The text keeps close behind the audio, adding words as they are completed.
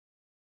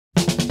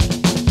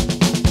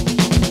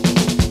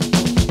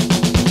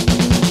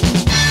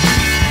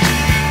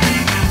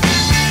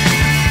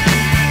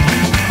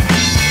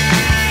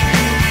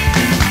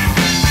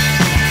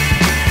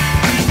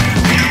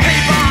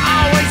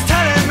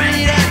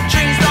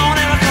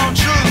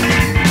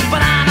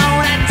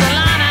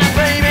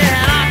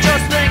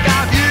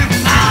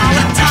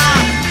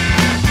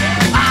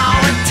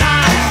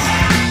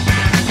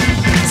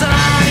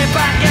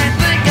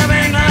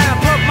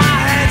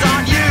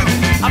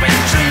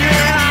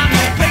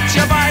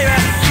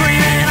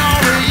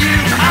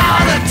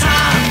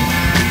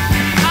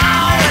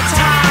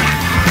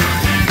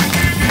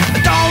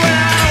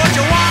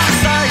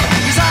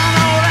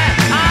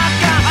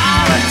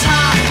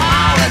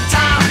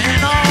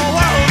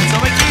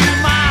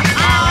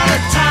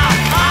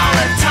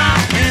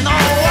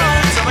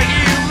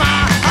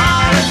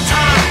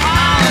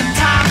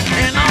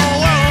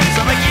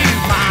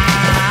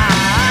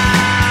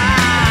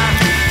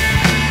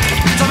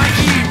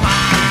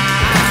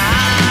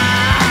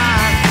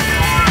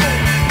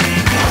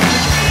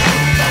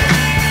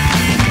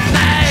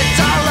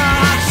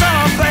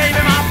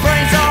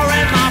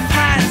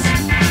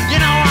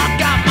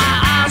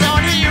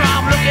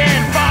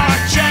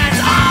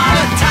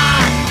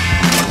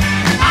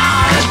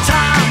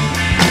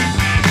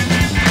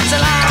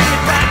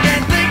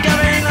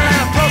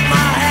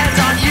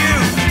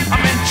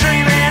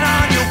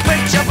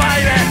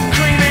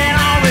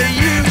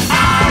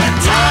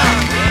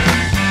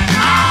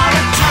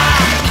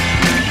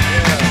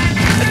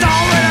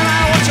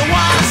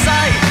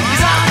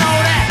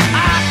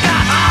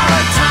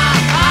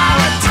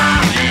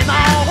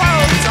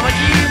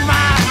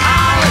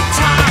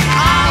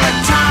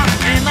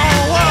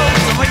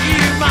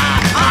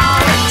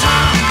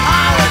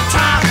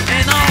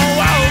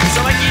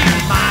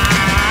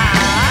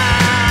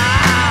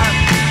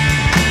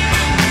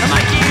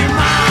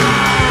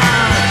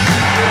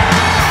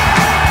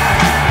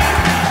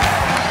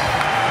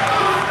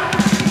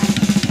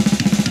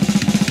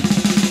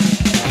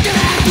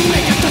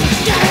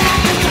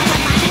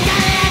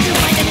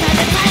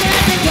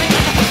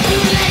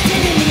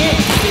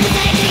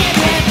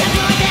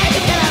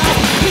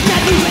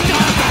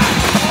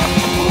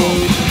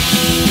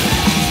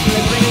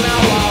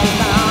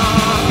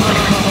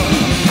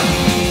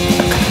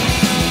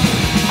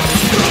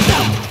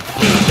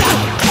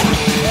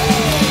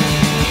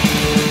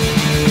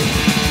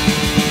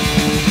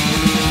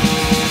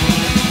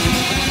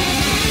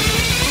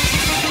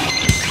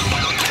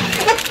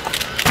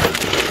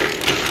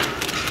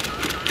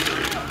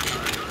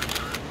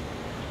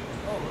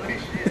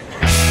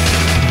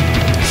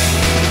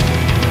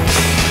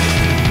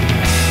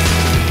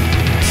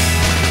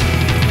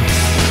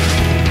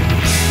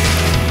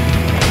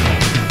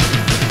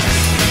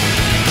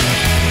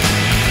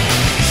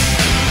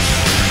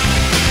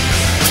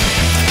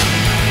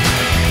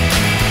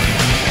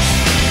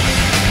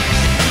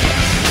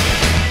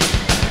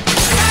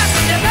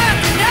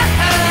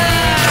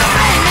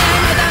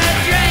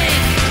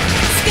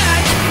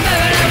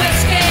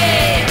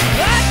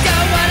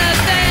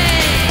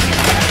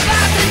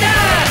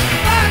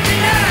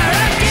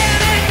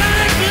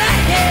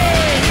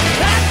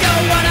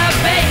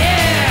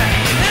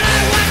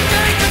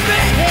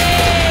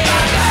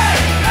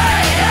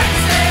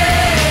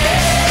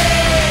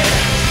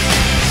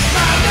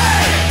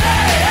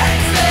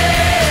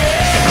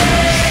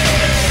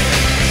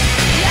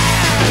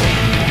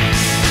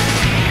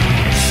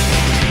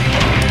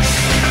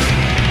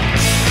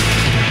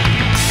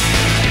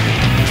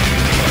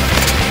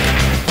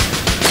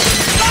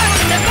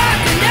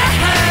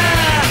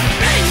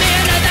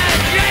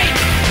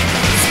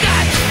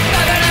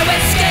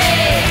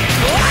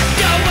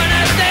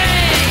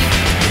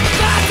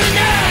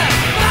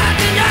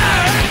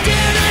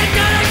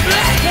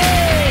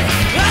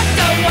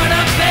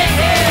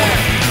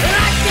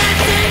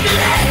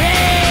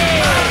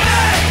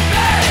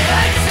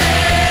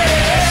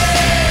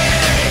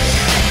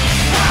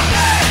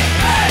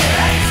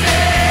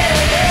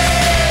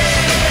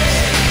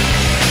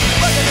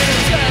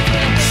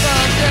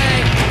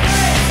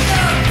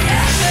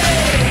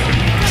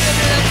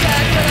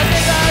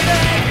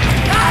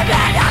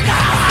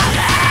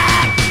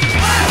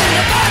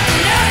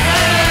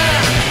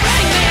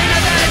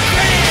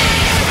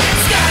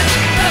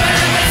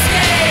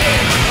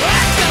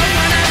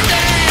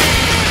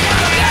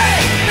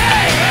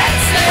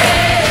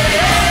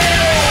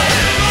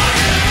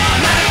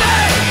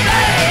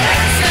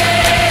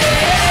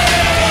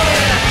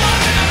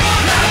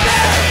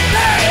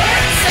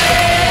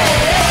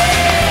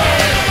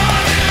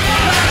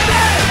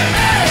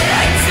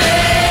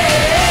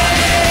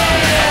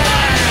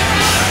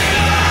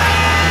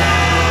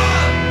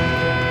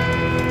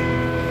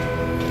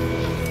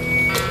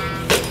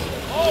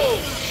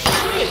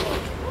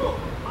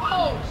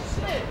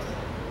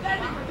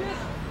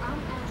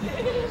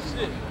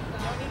Shit.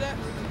 Y'all do that?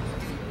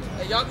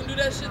 Hey, y'all can do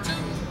that shit too?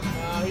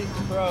 Nah, he's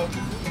the pro.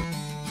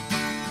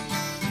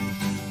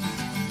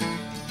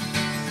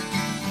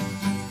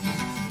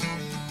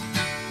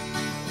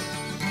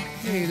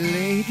 Hey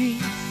lady,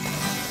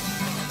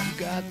 you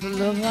got the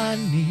love I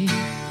need.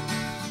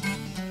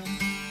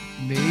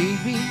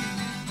 Baby,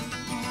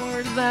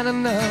 more than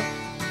enough.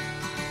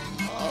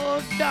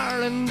 Oh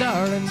darling,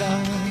 darling,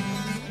 darling,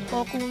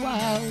 walk a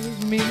while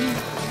with me.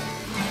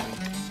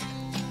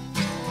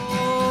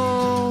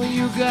 Oh,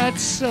 you got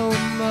so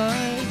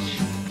much,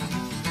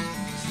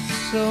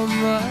 so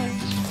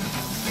much,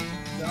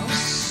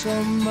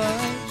 so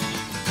much.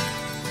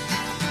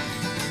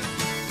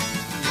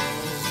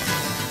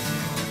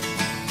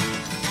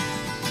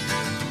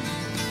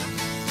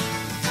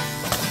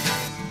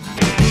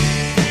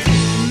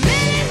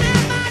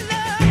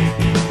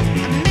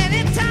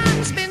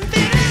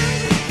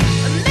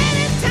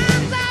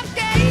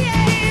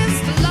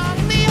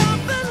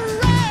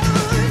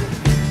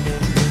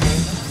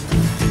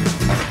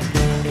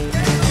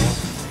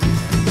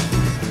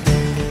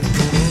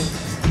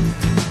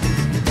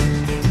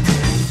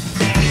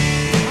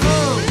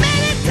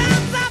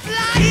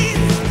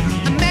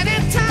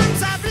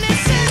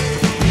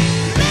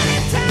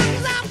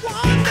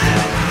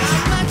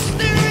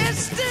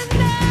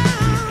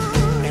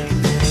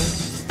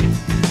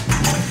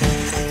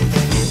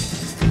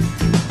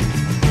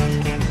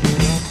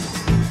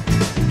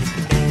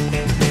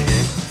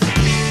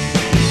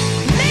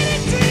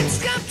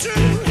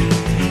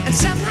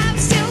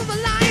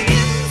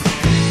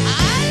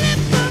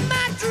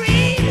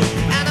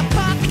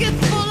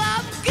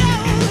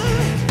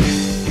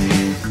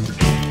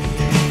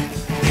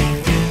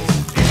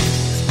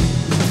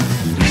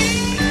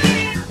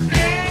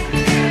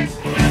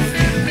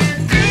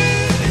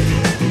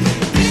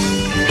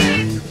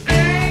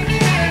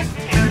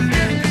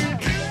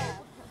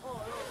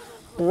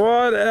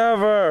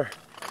 Whatever.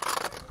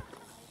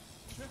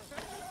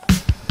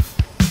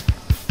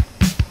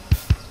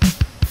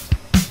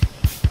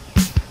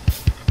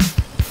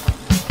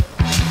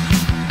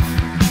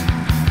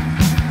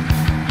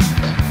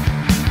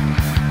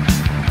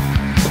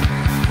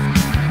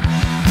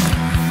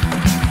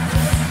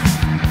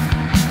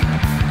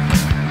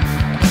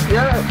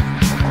 Yeah.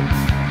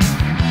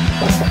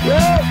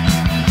 Yeah.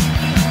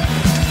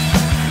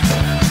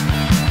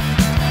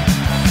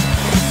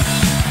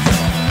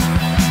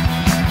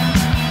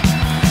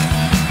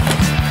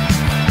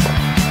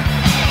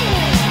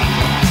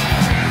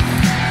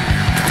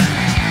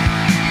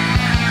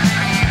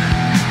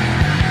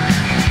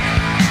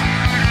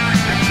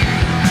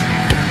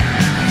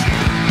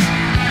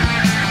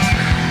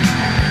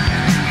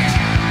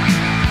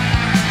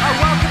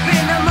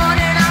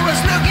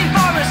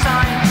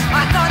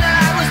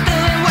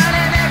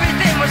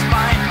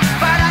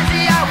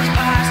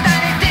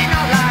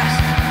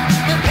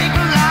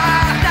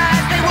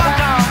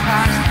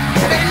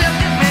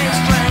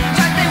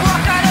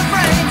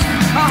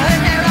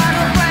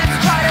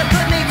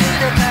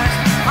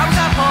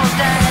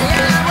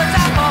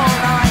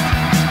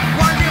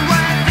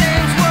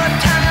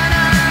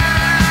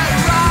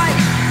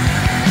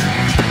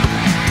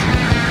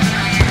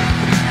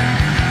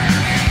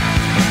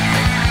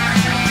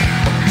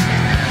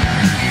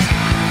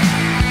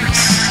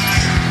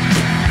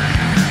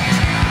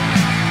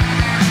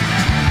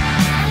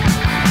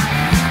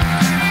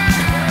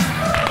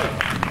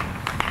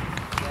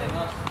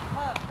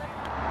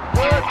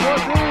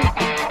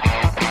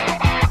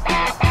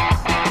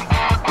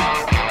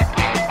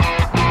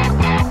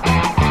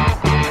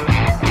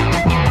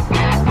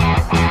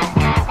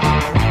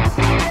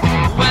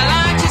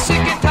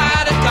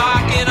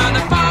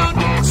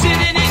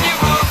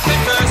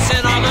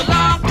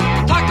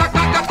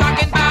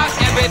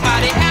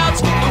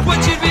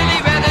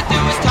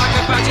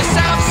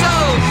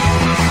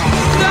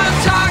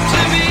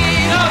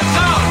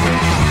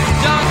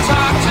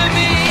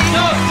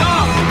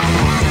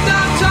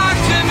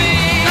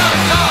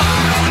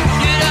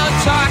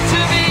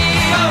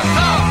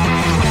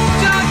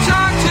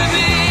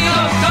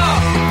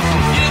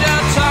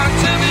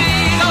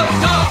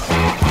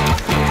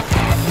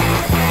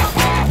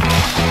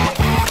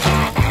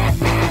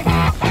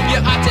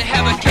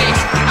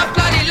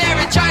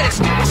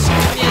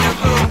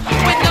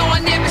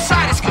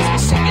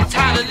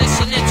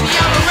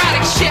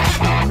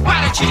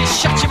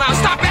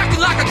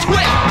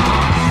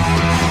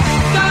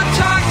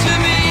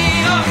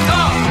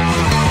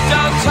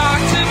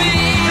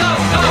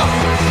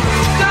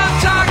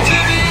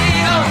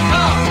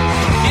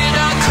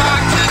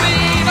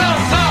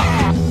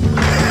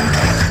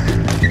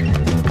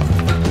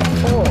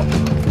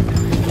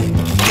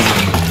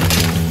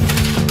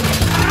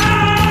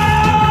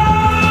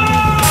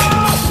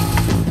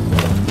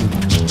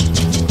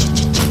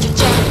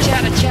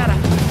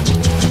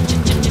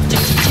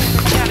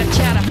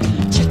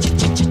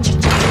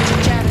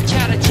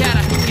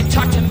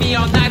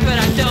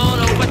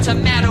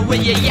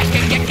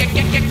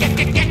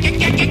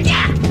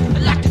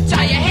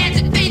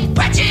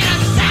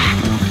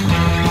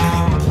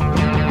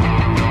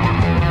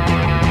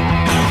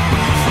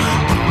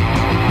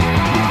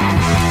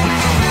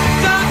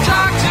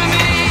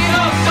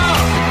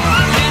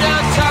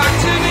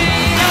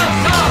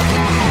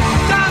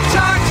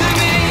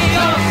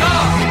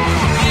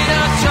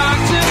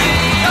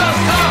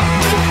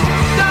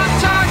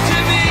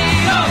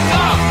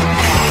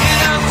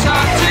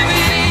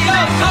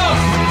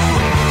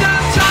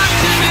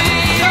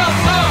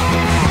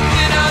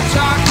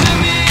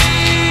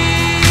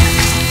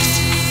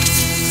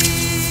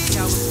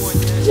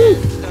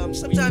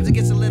 Sometimes it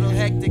gets a little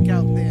hectic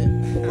out there.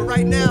 But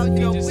right now,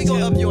 you know, we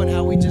gonna up you on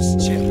how we just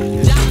chill.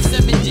 Dial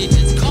 7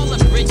 digits, call up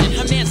Bridget,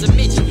 her man's a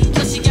midget.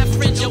 Plus she got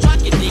fringe, yo, I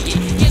can dig it.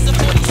 Here's a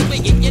 40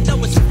 spigot, you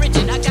know it's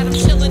frigid. I got him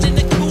chillin' in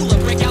the cooler,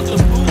 break out the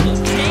ruler.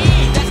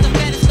 Damn, that's the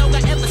baddest dog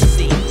I ever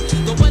seen.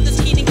 The weather's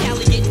keen in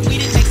Cali, getting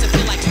weed, it makes it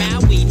feel like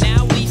Maui.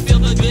 Now we feel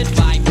the good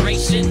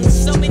vibrations.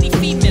 So many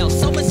females,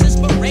 so much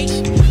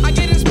inspiration. I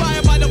get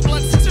inspired by the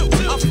blunts too.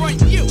 I'll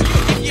front you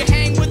if you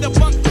hang with a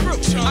bunk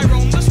crew. I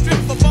roam the strip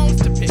for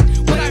bones to pick.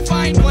 When I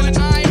find one,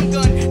 I'm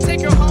gonna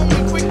take her home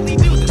and quickly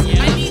do this.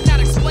 I need not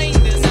explain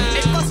this.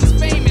 A plus is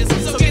famous,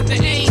 so get the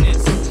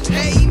anus.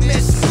 Hey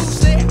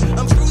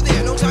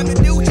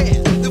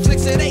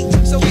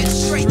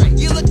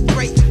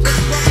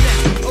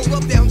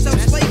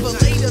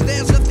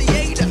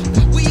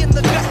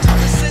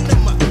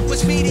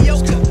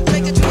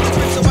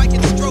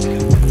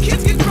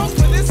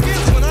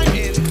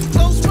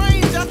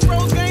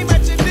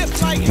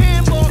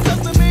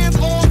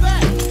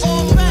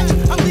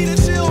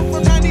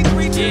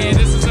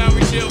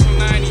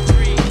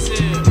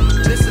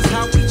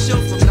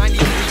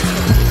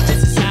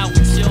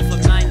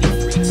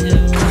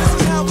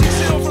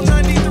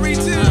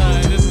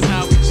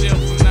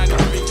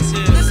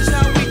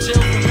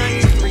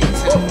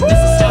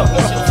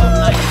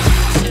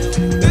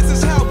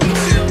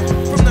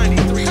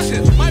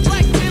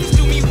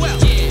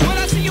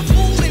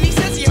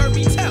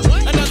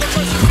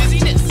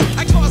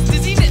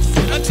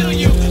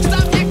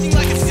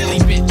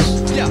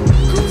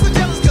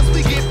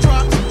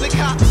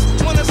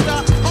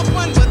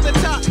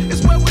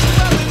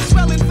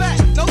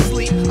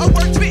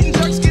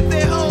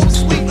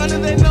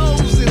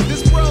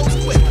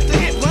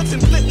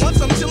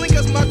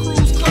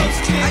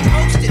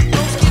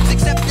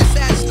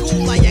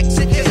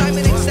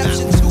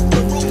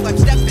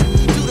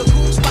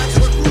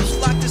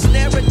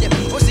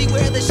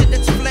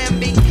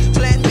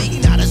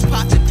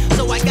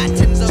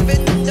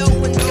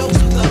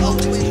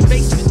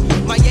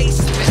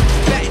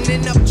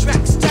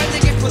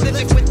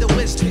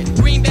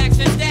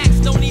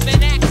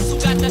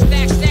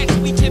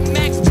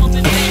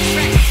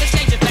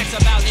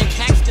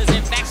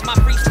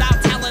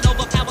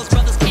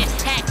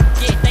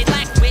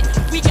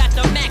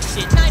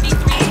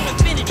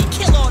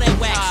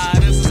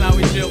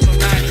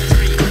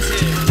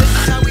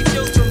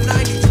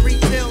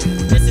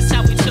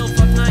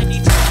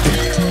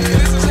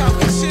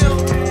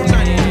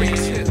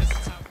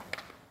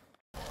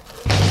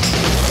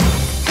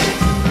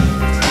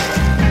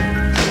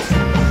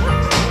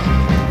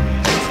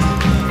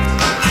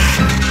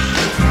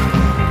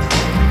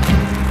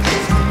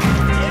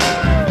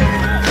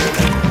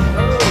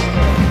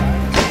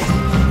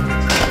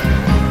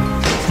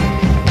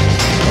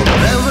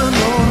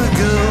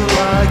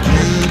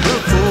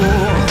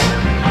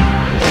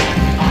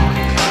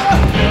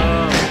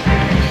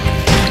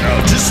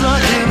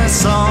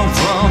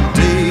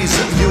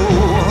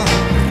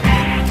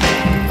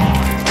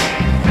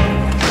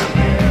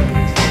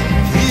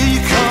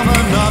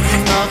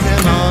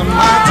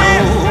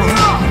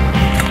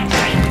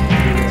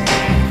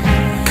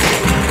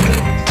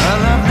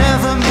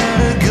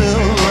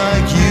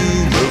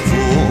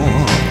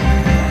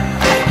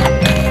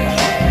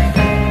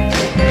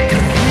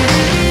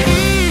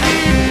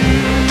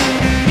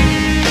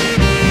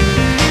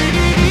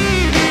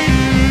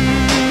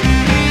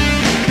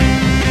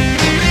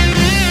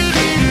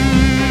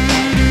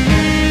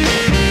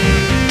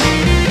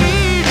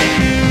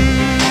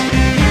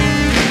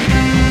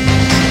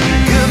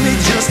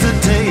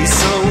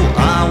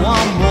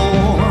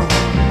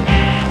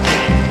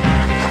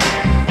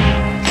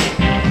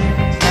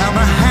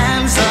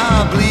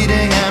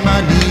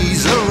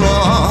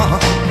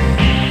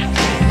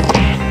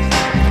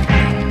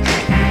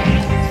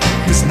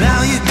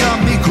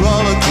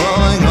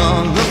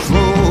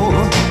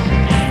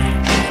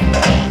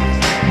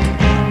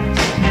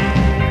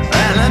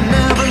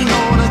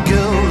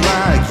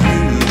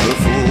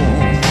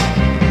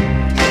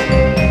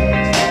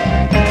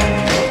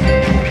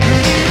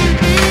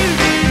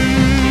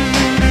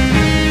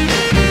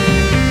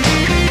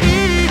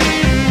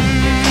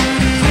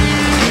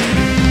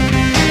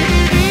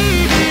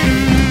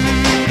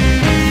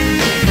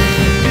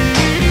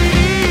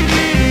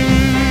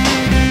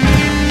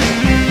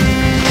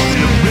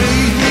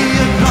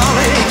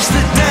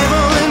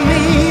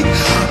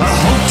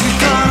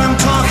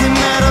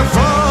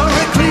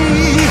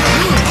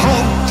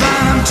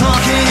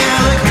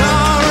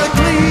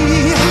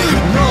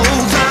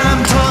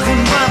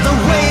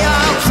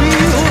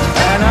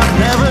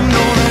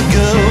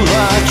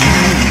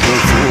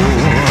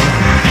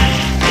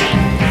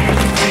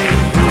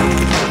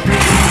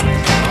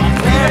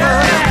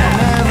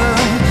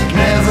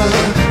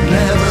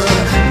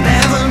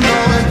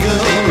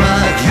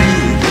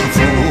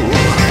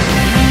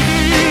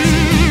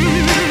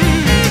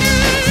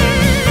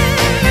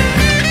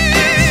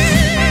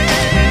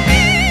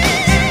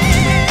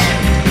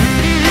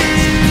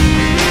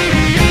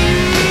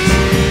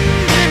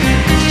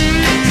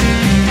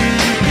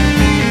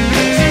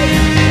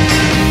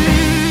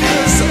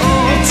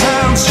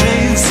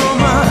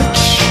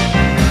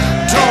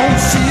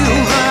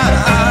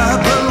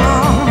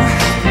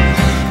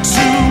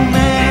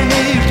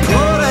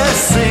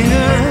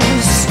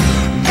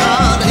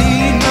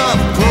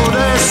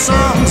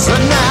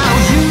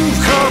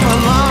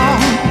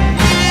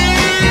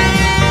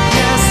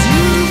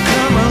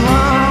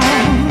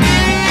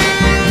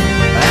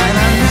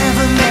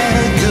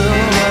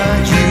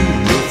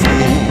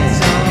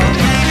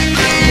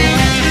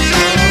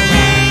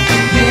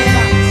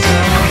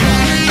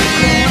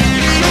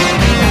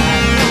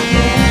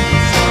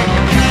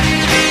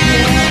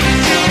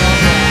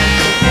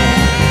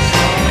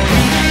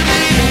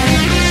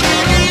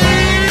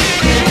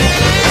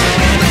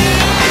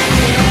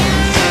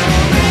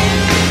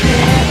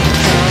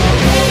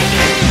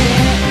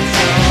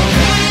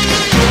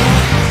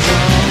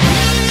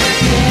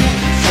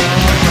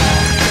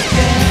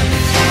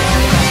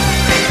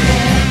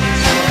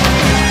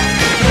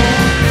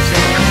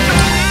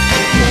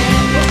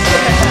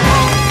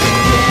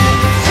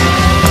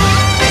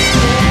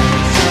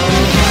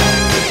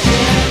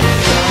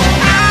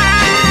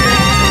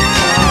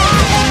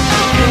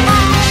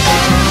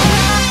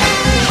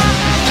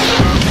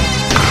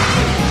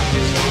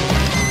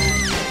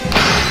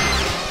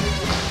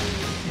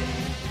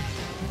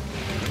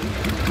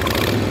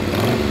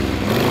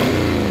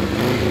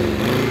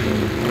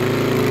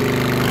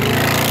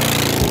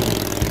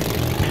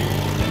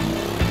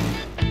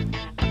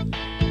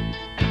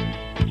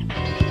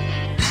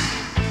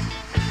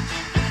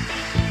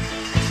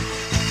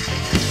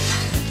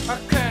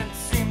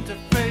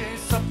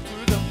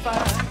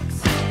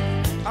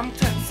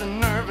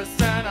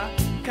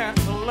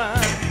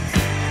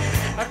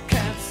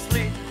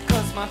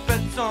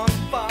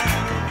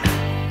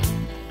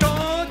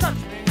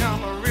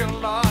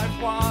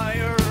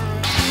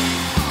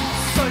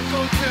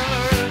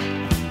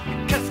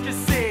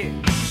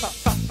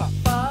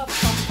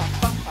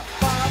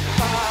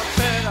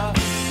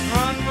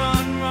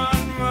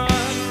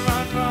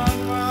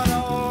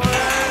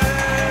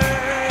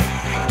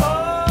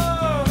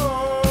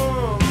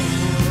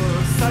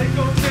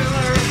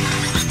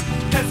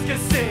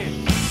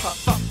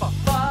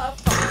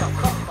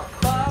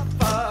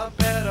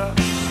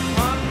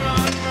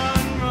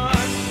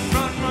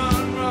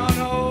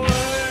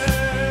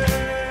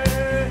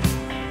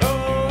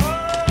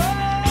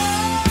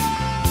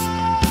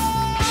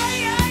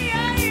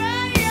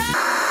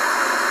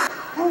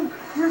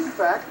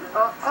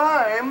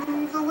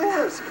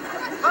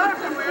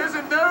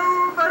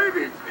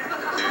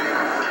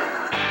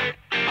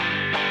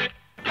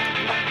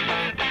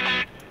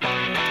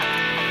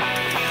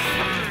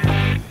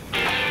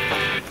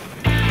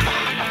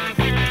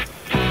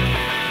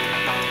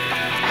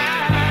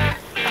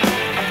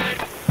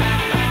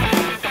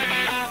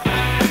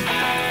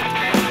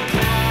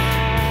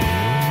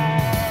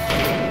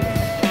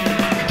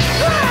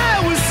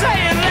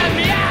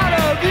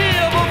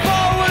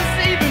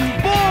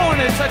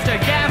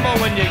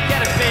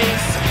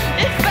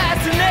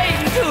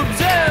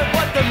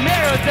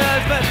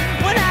does, but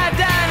when I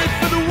die, it's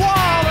for the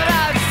wall that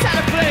I've set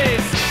a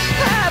place.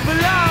 I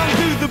belong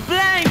to the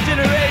blank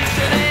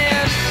generation,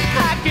 and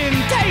I can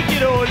take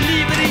it or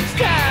leave it each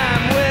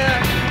time. Well,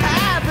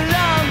 I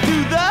belong to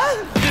the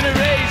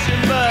generation,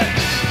 but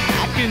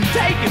I can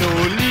take it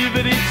or leave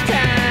it each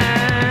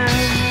time.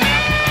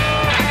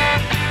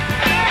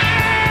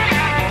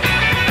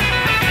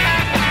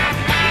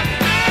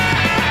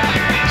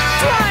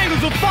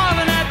 Triangles are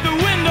falling at the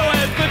window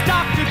as the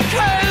doctor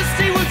cursed.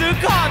 He was a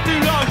cartoon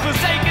long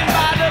forsaken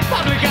by the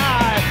public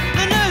eye.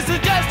 The nurse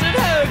adjusted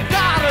her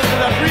garters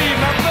as I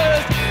breathed my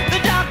first. The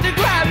doctor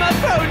grabbed my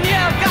throat and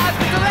yelled God's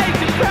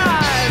consolation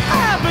prize.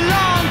 I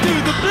belong to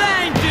the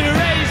blank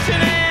generation,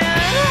 and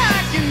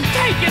I can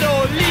take it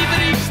or leave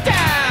it each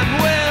time.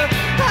 Well,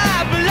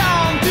 I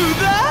belong to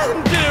the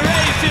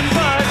generation,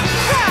 but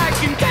I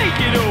can take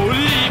it or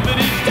leave it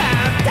each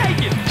time.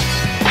 Take it.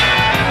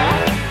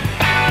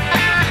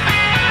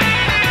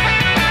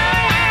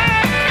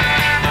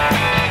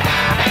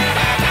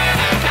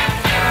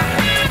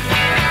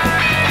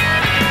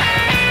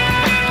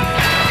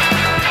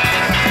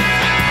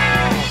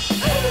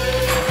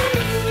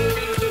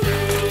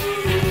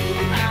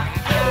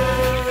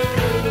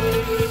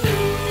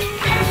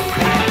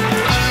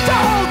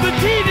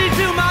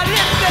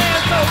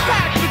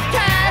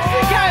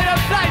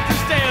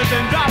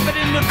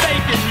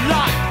 Vacant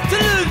lot to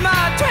lose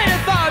my train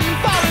of thought and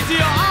fall into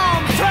your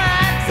arms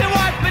tracks and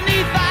watch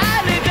beneath the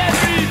eyelid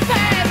every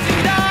passing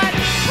dot.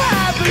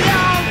 I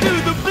belong to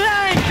the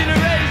blank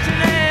generation,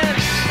 and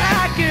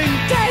I can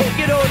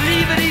take it or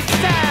leave it each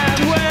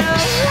time. Well,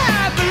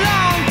 I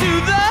belong to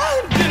the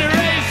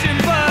generation,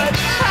 but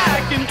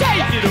I can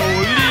take it or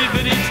leave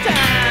it each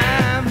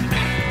time.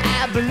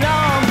 I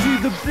belong to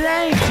the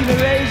blank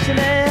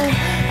generation, and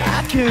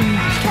I can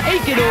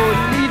take it or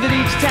leave it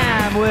each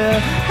time.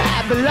 Well,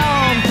 I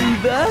belong to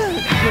the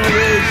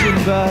generation,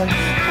 but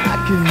I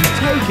can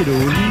take it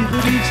or leave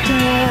it each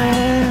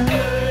time.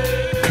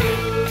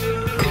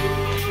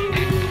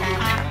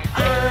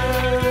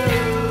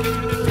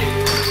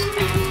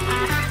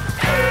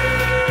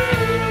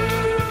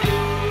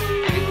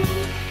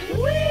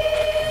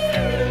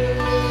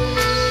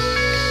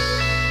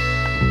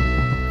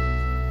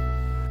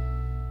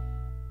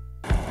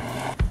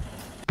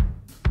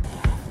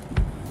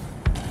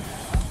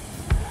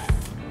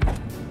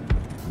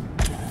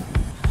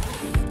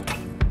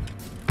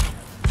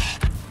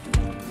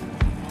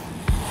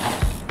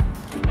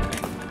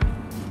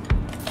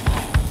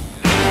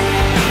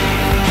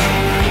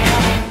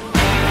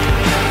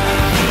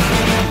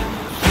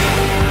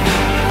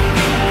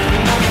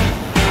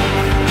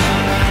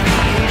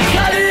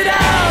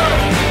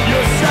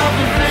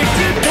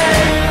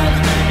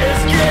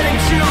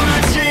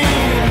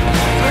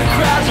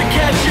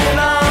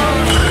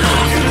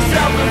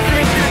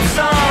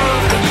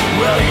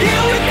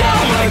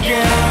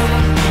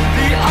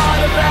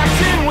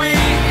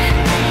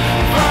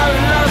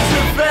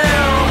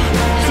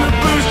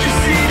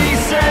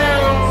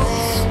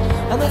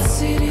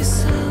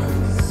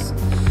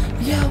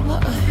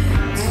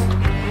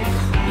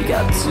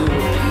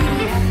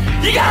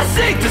 You gotta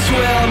sink to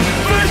swim.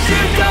 First you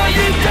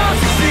don't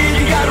succeed.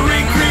 You gotta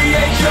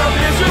recreate your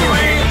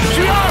misery.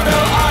 You all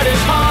know art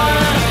is hard.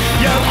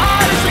 Young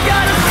artists are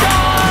gotta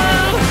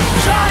start.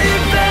 Try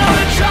and fail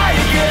and try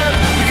again.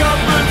 The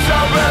comforts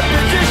of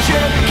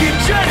repetition. Keep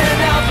churning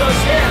out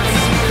those hits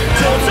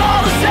till it's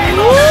all the same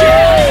old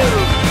shit.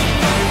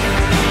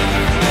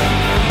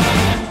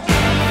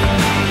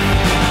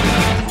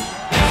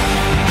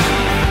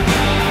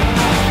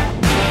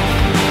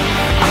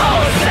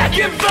 Oh,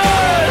 second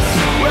verse.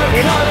 Where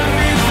color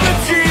meets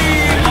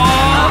fatigue.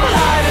 I'm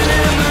hiding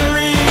in the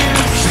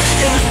leaves,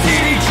 in the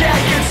steamy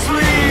jacket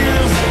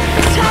sleeves.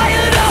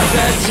 Tired of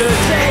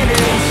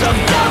entertaining some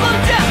double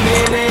death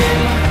meaning.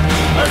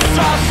 A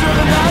saucer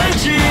of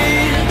analogy.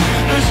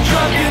 This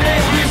drunken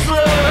angry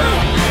slur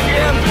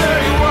in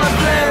 31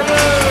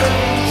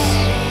 flavors.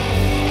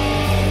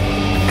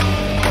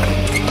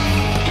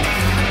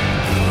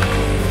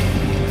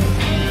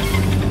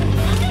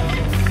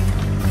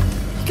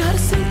 You gotta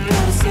sing,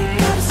 gotta sing,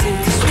 gotta sing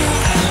this way.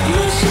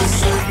 Emotions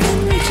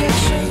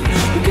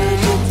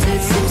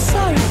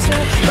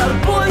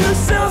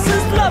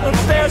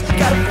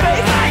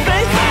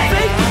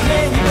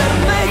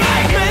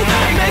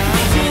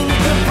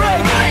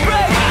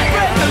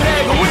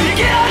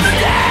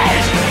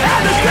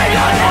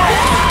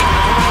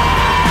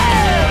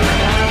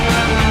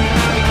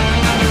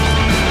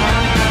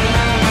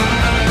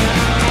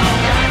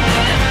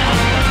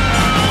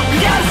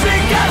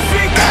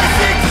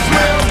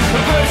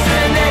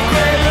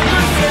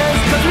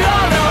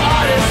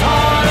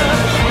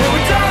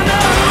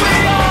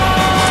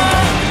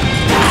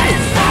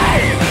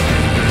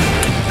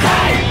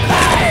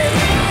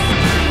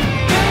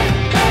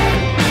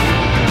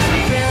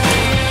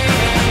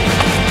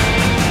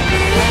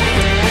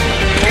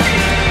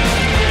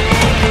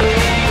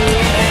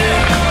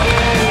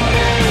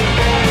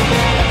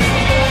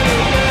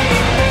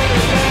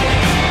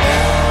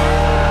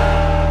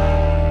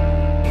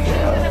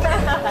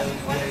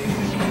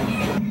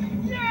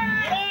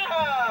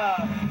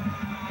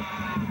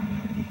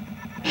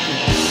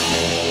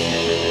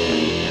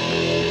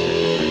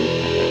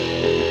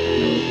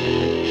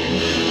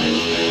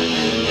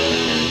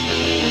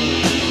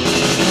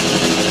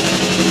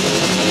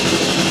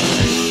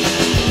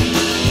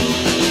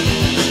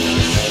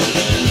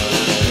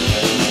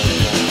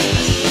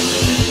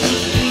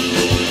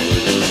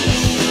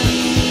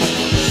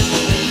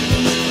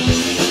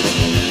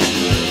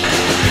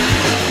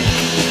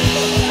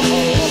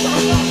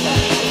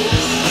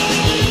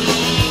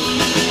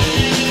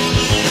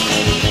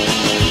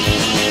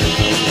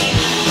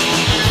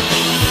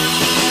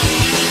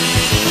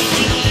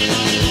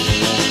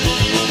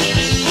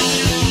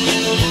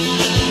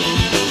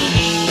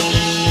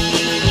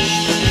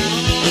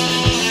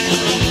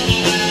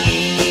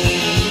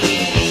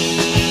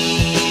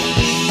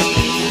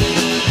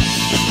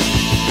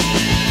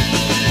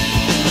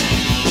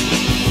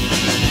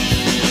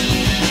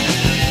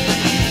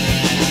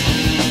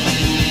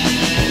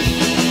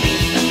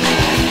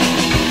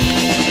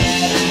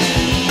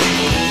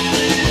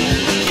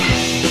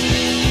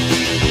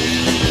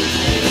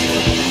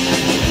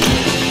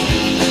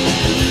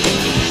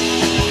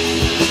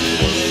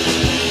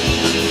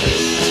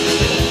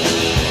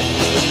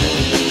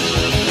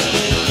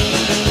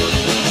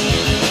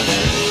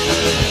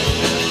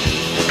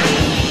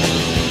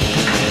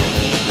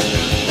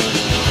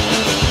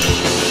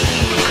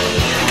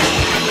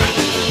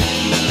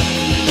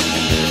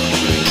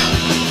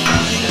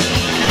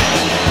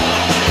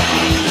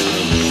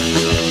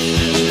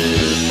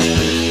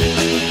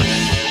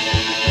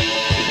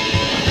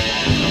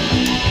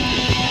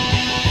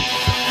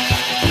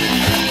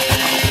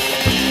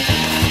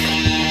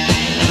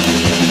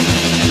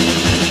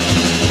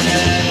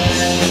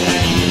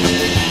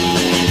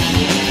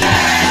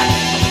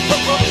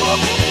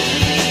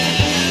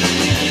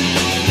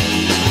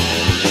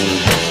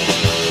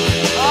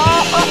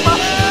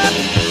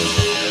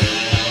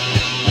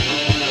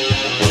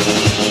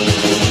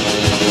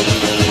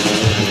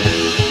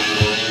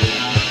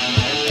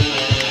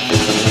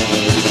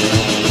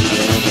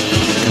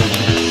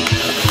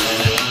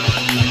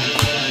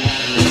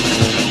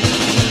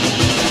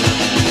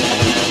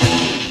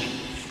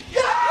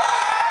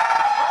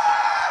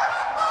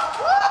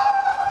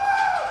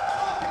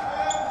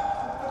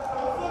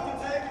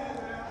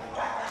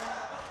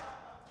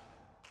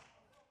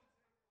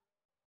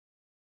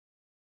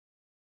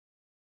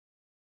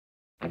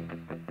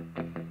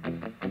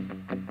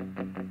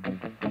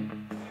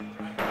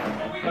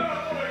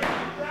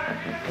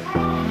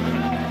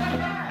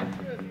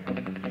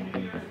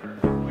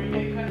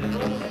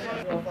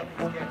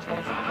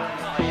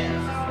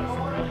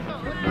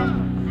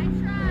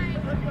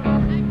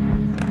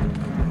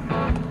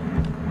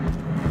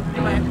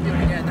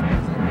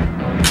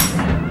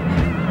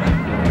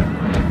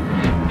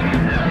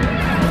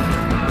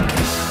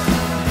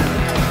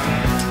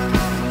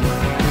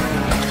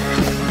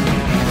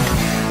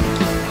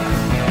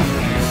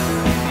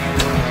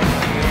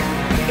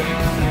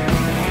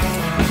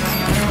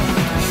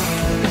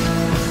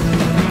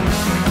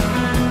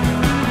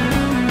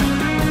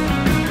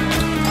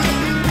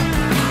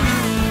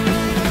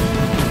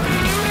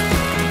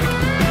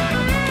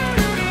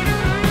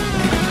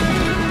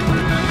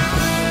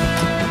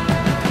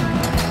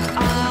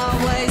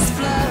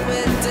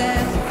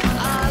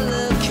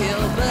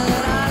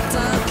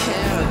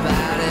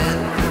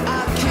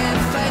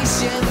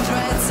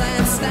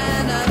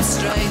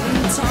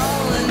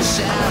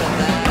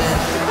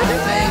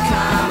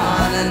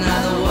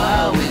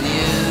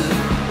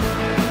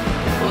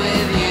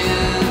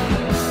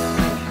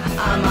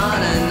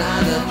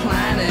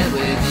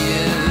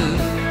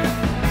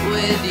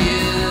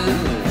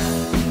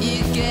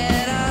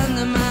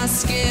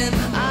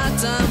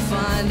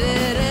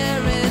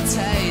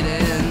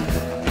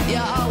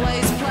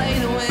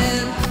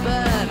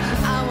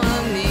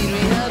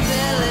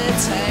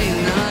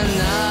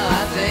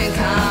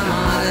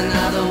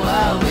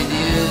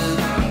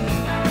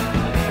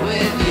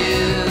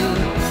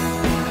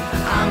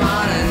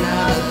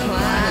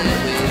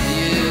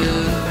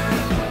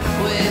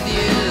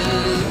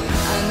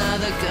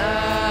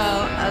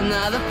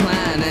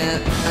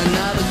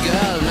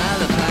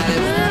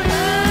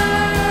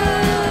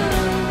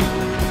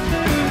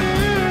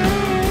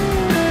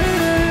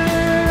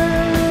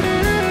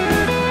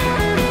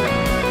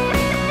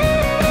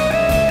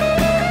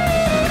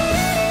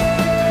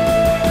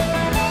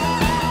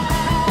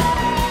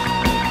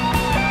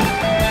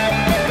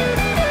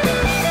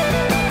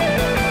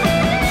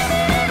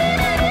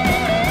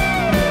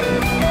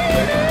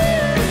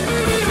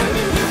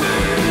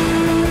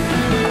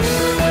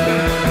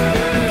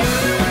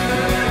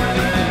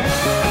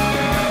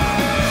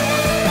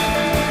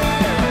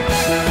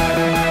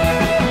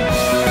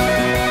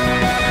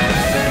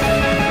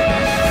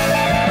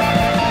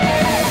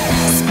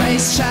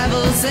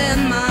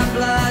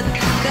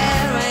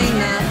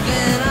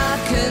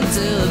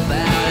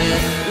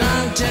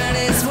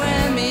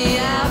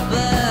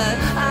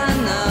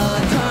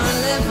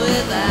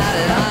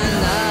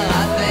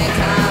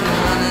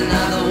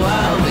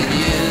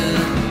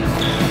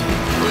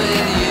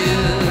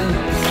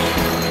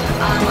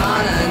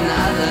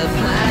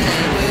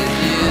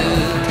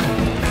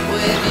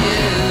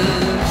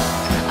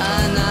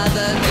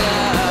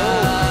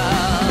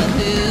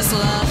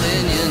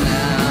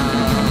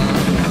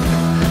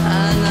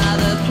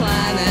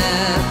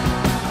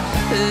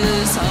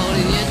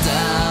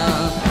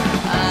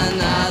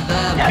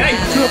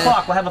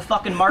We'll have a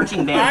fucking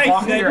marching band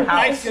walk to your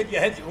house. I said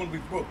your head's gonna be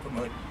broken,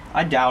 man.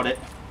 I doubt it.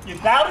 You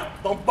doubt it?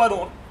 Don't bet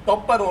on it.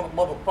 Don't bet on it,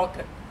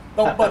 motherfucker.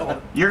 Don't bet on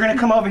it. You're gonna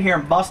come over here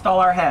and bust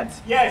all our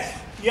heads. Yes,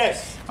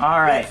 yes.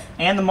 All right, yes.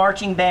 And the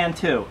marching band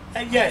too.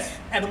 And yes,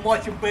 and the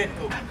marching band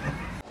too.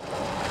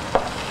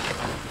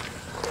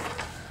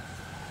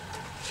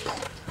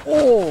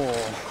 Oh.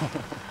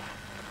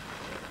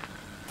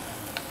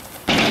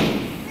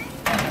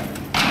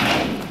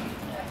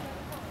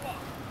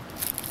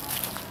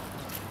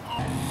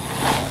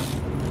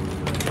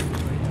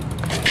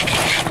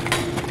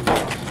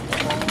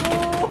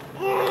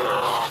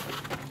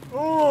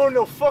 Oh,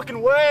 no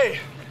fucking way.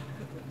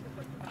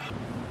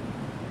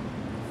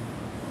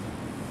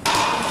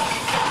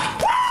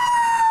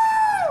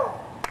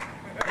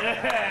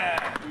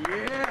 Yeah.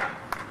 Yeah.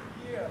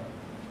 Yeah.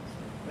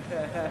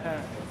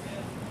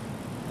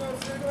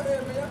 Go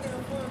ahead, man. Y'all can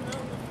have fun,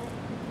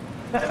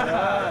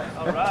 man.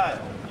 All right.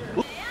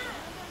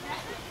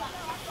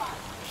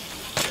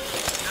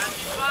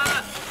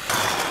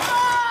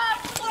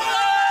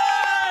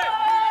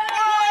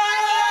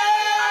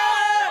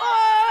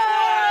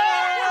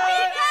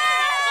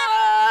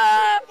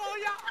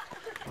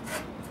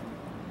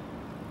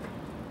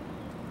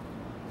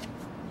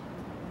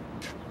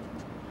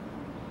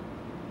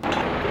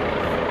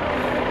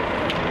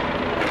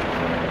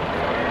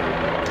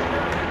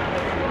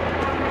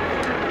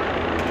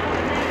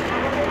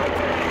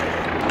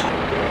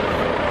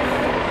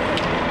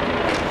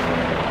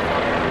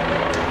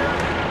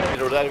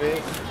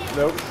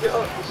 Nope.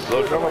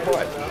 Slow drum or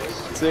what?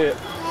 That's it.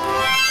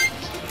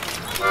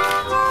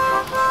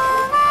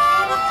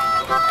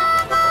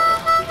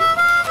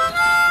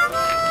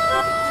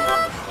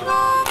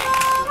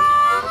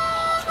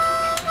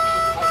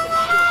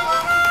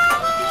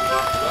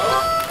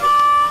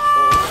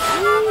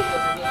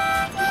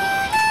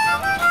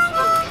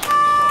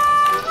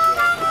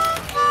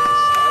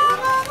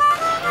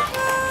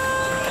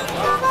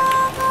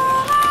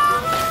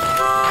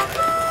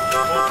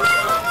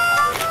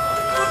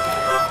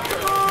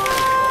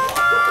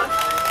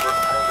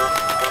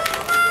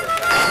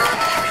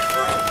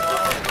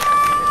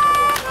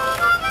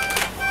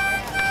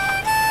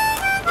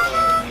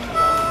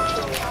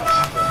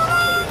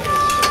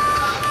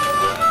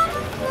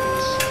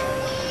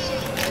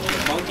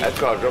 That's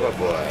called drummer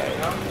boy.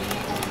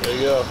 There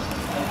you go.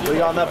 What do you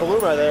got on that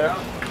balloon right there?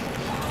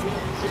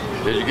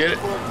 Did you get it?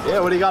 Yeah,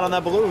 what do you got on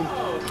that balloon?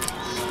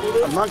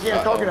 A monkey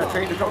and a coconut,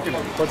 trained to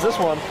coconut. What's this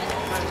one?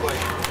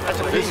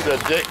 This is a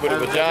dick with a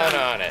vagina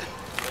on it.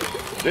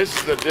 This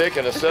is the dick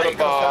and a set of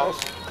balls.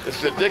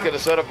 This is a dick and a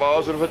set of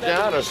balls with a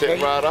vagina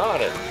sitting right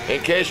on it.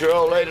 In case your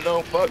old lady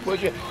don't fuck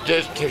with you,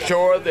 just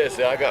show her this.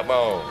 I got my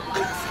own.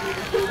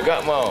 I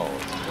got my own.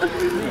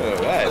 All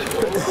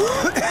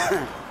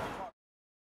right.